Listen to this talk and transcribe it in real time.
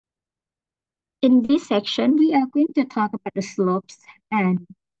In this section, we are going to talk about the slopes and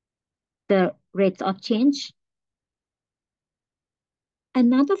the rates of change.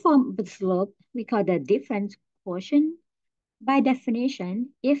 Another form of the slope we call the difference quotient. By definition,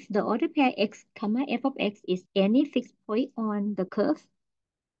 if the order pair x comma f of x is any fixed point on the curve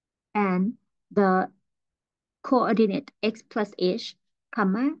and the coordinate x plus h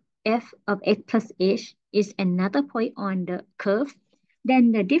comma f of x plus h is another point on the curve,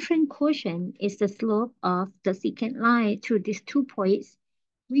 then the difference quotient is the slope of the secant line through these 2 points.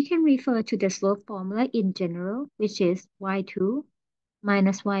 We can refer to the slope formula in general, which is y2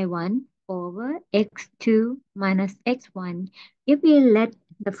 minus y1 over x2 minus x1. If we let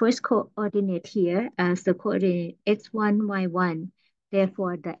the first coordinate here as the coordinate x1, y1,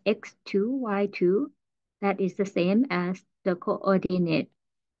 therefore the x2, y2, that is the same as the coordinate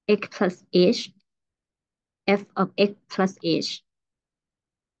x plus h, f of x plus h.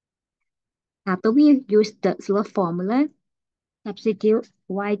 After we use the slope formula, substitute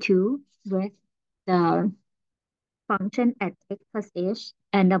y2 with the function at x plus h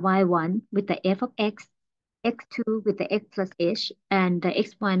and the y1 with the f of x, x2 with the x plus h, and the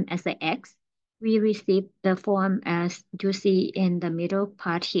x1 as the x, we receive the form as you see in the middle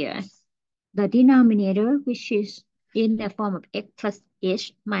part here. The denominator, which is in the form of x plus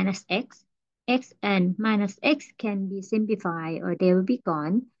h minus x and minus x can be simplified or they will be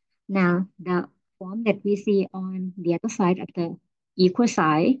gone. Now, the form that we see on the other side of the equal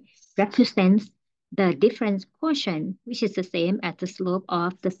sign represents the difference quotient, which is the same as the slope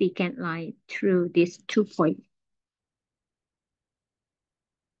of the secant line through these 2 points.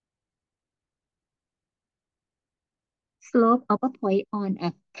 Slope of a point on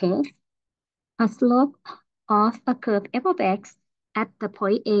a curve. A slope of a curve f of x at the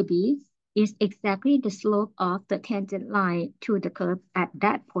point AB is exactly the slope of the tangent line to the curve at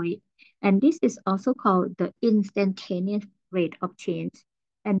that point, and this is also called the instantaneous rate of change.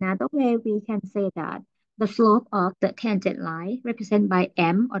 Another way we can say that the slope of the tangent line represented by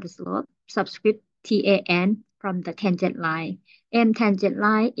m, or the slope, subscript tan from the tangent line. M tangent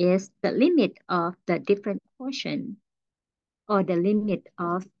line is the limit of the difference quotient, or the limit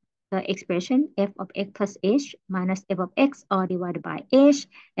of the expression f of x plus h minus f of x all divided by h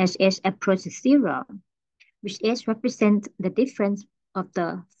as h approaches 0, which h represents the difference of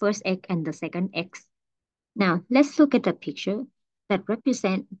the first x and the second x. Now, let's look at the picture that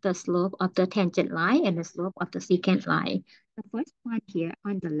represent the slope of the tangent line and the slope of the secant line. The first one here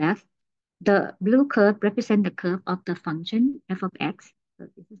on the left, the blue curve represents the curve of the function f of x. So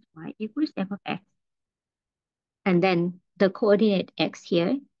this is y equals f of x. And then the coordinate x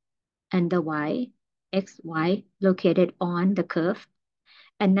here and the y, x, y, located on the curve.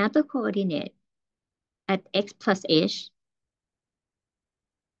 Another coordinate at x plus h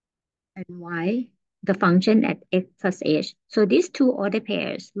and y, the function at x plus h. So these two order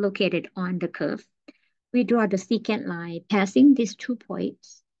pairs located on the curve. We draw the secant line passing these 2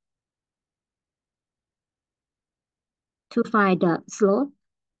 points. To find the slope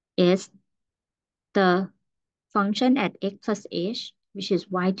is the function at x plus h, which is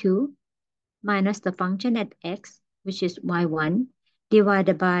y2, minus the function at x, which is y1,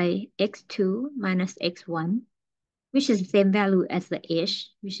 divided by x2 minus x1, which is the same value as the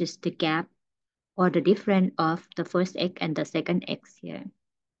h, which is the gap or the difference of the first x and the second x here.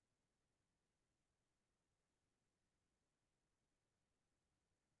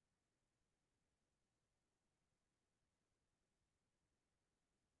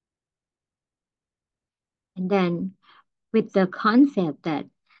 And then with the concept that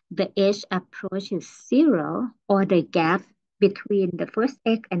the h approaches 0, or the gap between the first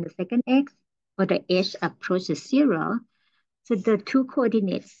x and the second x, or the h approaches 0, so the two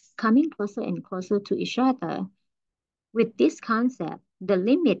coordinates coming closer and closer to each other. With this concept, the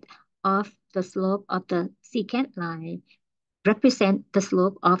limit of the slope of the secant line represent the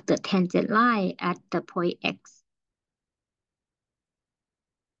slope of the tangent line at the point x.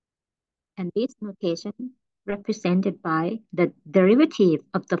 And this notation represented by the derivative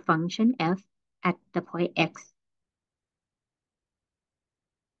of the function f at the point x.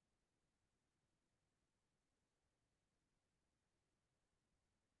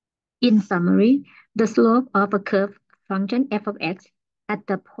 In summary, the slope of a curve function f of x at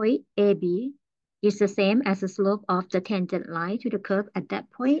the point AB is the same as the slope of the tangent line to the curve at that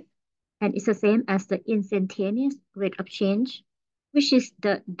point, and it's the same as the instantaneous rate of change, which is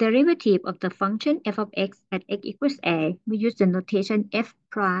the derivative of the function f of x at x equals a. We use the notation f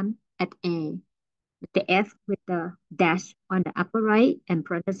prime at a, with the f with the dash on the upper right and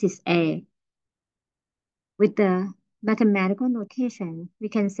parenthesis a. With the mathematical notation, we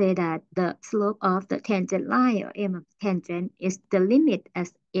can say that the slope of the tangent line or m of the tangent is the limit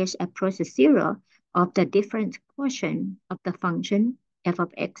as h approaches zero of the difference quotient of the function f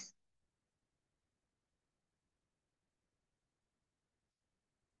of x.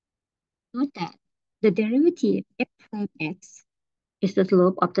 Note that the derivative f prime x is the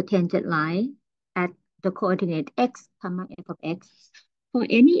slope of the tangent line at the coordinate x comma f of x. For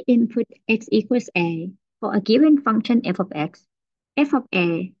any input x equals a, for a given function f of x, f of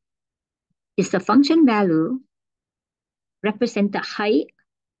a is the function value represent the height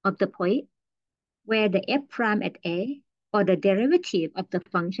of the point where the f prime at a or the derivative of the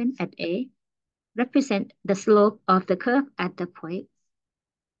function at a represent the slope of the curve at the point.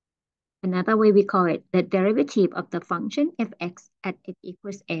 Another way we call it the derivative of the function fx at x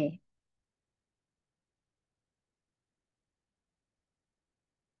equals a.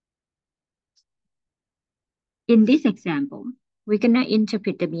 In this example, we're going to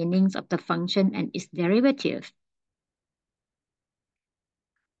interpret the meanings of the function and its derivative.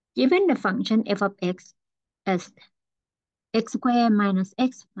 Given the function f of x as x squared minus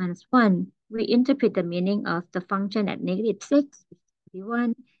x minus 1, we interpret the meaning of the function at negative 6,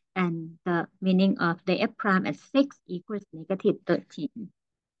 1, and the meaning of the f prime at 6 equals negative 13.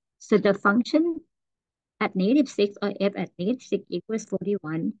 So the function at negative 6 or f at negative 6 equals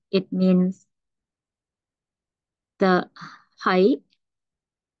 41. It means the height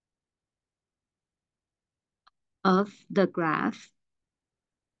of the graph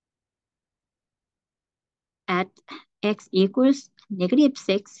at x equals negative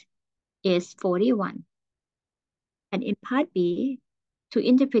 6 is 41. And in part B, to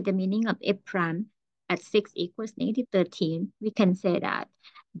interpret the meaning of f prime at 6 equals negative 13, we can say that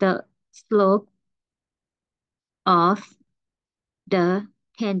the slope of the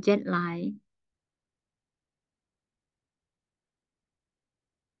tangent line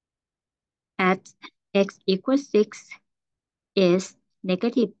at x equals 6 is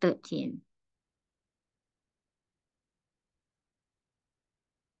negative 13.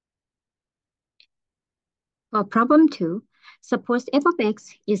 For problem 2, suppose f of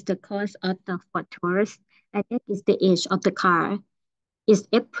x is the cost of the Ford Taurus and x is the age of the car. Is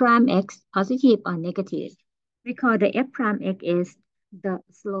f prime x positive or negative? Recall the f prime x is the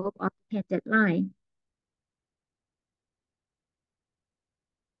slope of the tangent line.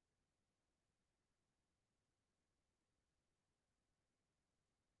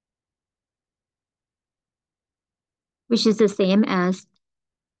 Which is the same as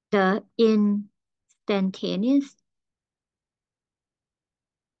the instantaneous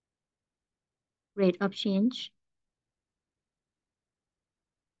rate of change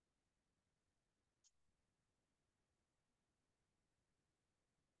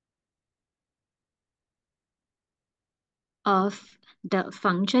of the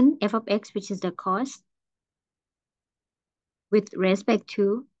function f of x, which is the cost, with respect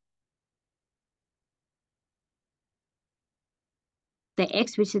to the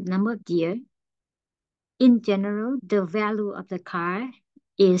x, which is the number of years. In general, the value of the car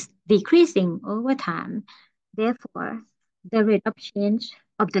is decreasing over time. Therefore, the rate of change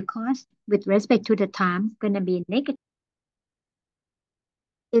of the cost with respect to the time going to be negative.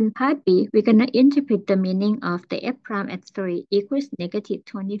 In part B, we're going to interpret the meaning of the f prime at 3 equals negative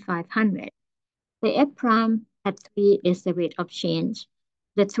 2,500. The f prime at 3 is the rate of change.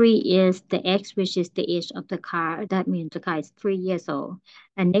 The 3 is the x, which is the age of the car. That means the car is 3 years old.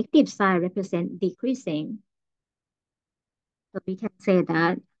 And negative sign represents decreasing. So we can say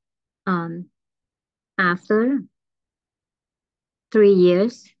that after 3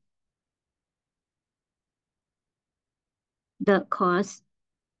 years, the cost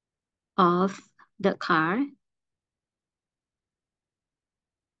of the car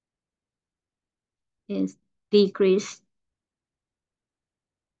is decreased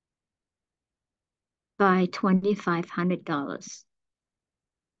by $2,500.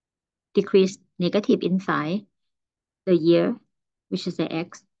 Decrease negative inside the year, which is the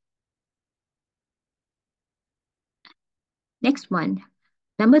x. Next one,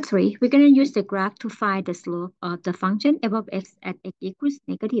 number 3, we're going to use the graph to find the slope of the function f of x at x equals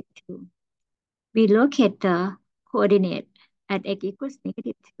negative 2. We locate the coordinate at x equals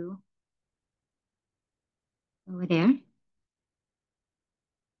negative 2 over there.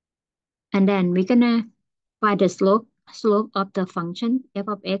 And then we're going to find the slope of the function f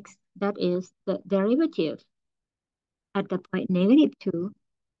of x, that is the derivative at the point negative 2,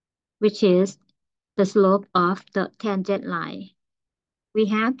 which is the slope of the tangent line. We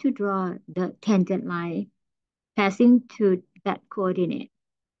have to draw the tangent line passing to that coordinate.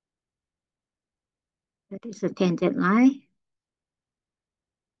 That is a tangent line.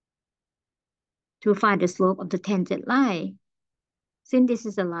 To find the slope of the tangent line, since this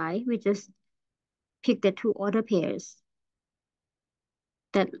is a line, we just pick the two order pairs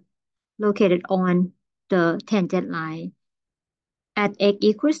that located on the tangent line. At x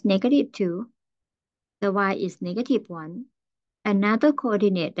equals -2, the y is -1. Another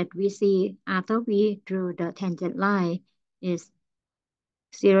coordinate that we see after we drew the tangent line is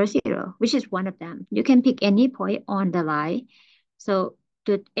 0, 0, which is one of them. You can pick any point on the line. So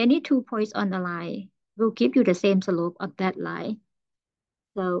any 2 points on the line will give you the same slope of that line.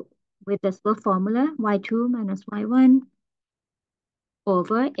 So with the slope formula, y2 minus y1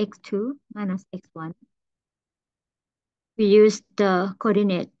 over x2 minus x1, we use the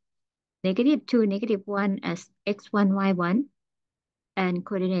coordinate -2, -1 as x1, y1, and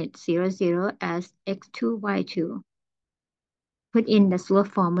coordinate 0, 0 as x2, y2. Put in the slope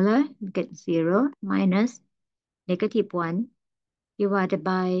formula, get 0 minus -1 divided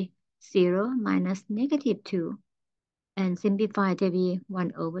by 0 minus -2, and simplify to be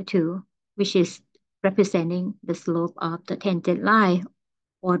 1 over 2, which is representing the slope of the tangent line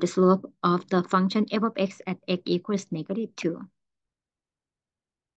or the slope of the function f of x at x equals -2.